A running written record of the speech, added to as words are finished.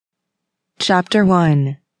Chapter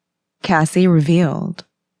 1. Cassie Revealed.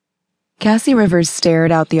 Cassie Rivers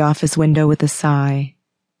stared out the office window with a sigh.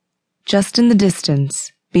 Just in the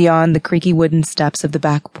distance, beyond the creaky wooden steps of the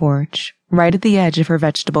back porch, right at the edge of her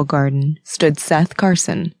vegetable garden, stood Seth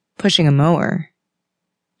Carson, pushing a mower.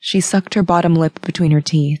 She sucked her bottom lip between her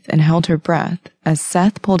teeth and held her breath as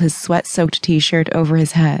Seth pulled his sweat-soaked t-shirt over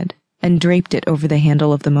his head and draped it over the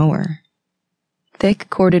handle of the mower.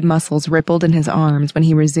 Thick, corded muscles rippled in his arms when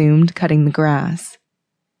he resumed cutting the grass.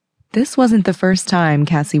 This wasn't the first time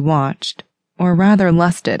Cassie watched, or rather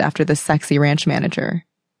lusted after the sexy ranch manager.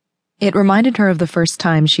 It reminded her of the first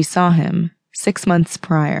time she saw him, 6 months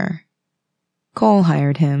prior. Cole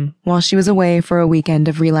hired him while she was away for a weekend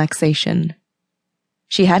of relaxation.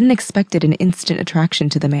 She hadn't expected an instant attraction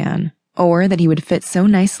to the man, or that he would fit so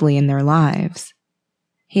nicely in their lives.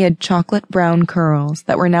 He had chocolate brown curls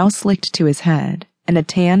that were now slicked to his head, and a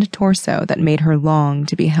tanned torso that made her long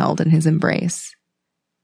to be held in his embrace.